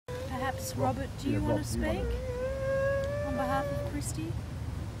Perhaps Robert, do you want to speak on behalf of Kristi?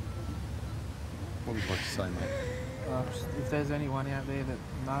 What would you like to say, mate? If there's anyone out there that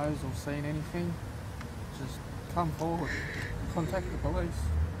knows or seen anything, just come forward, contact the police.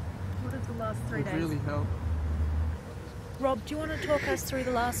 What have the last 3 It days? would really help. Rob, do you want to talk us through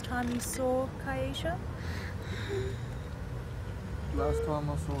the last time you saw Kiesha? Last time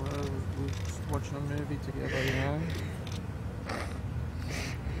I saw her we was watching a movie together, you know.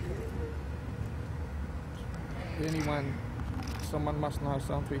 Someone must know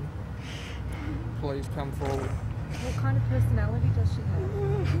something. Please come forward. What kind of personality does she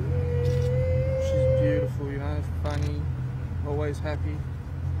have? She's beautiful, you know, funny, always happy.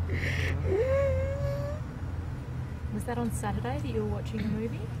 Was that on Saturday that you were watching the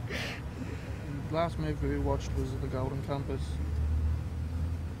movie? The last movie we watched was The Golden Compass.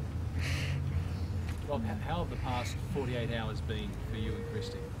 Rob, how have the past 48 hours been for you and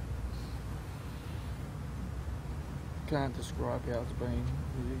Kristi? Can't describe how it's been.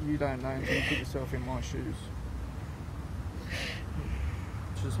 You don't know until you put yourself in my shoes.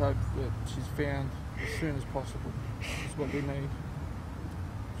 Just hope that she's found as soon as possible. It's what we need.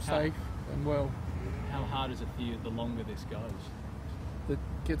 Safe and well. How hard is it for you the longer this goes? It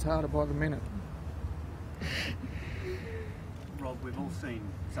gets harder by the minute. Rob, we've all seen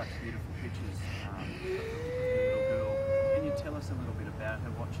such beautiful pictures of the little girl. Can you tell us a little bit about her,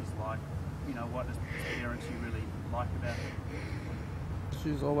 what she's like? You know, what as parents you really like about her?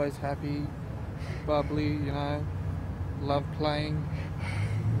 She's always happy, bubbly, you know, love playing,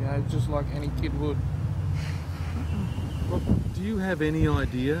 you know, just like any kid would. Rob, do you have any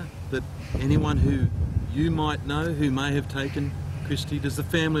idea that anyone who you might know who may have taken Kristi, does the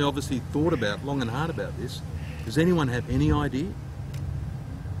family obviously thought about long and hard about this? Does anyone have any idea?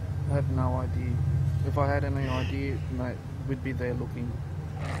 I have no idea. If I had any idea, mate, we'd be there looking.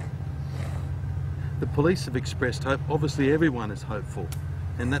 The police have expressed hope. Obviously everyone is hopeful,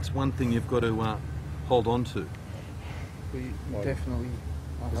 and that's one thing you've got to hold on to. We definitely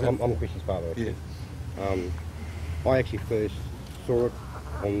are. I'm Kristi's father, actually. Yeah. I actually first saw it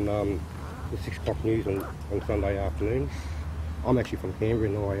on the 6 o'clock news on Sunday afternoon. I'm actually from Canberra,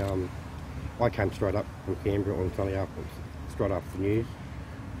 and I came straight up from Canberra on Sunday afternoon, straight after the news,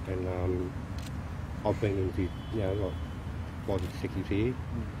 and I've been into, you know, like 5 or 6 years here,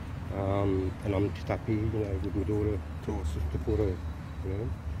 and I'm just happy, you know, with my daughter to support her, you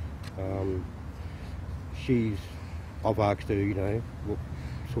know. I've asked her, you know,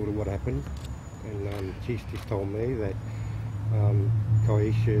 what happened, and she's just told me that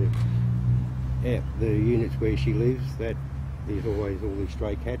Kiesha, at the units where she lives, that there's always all these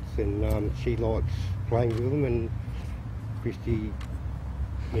stray cats, and she likes playing with them, and Kristi,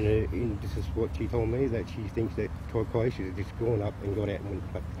 you know, and this is what she told me, that she thinks that Kiesha has just gone up and got out and went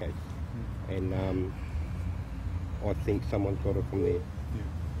and plucked the cats. And I think someone's got her from there. Yeah.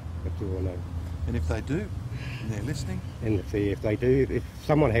 That's all I know. And if they do, and they're listening? And if they do, if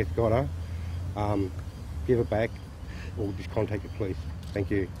someone has got her, give her back, or just contact the police. Thank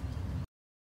you.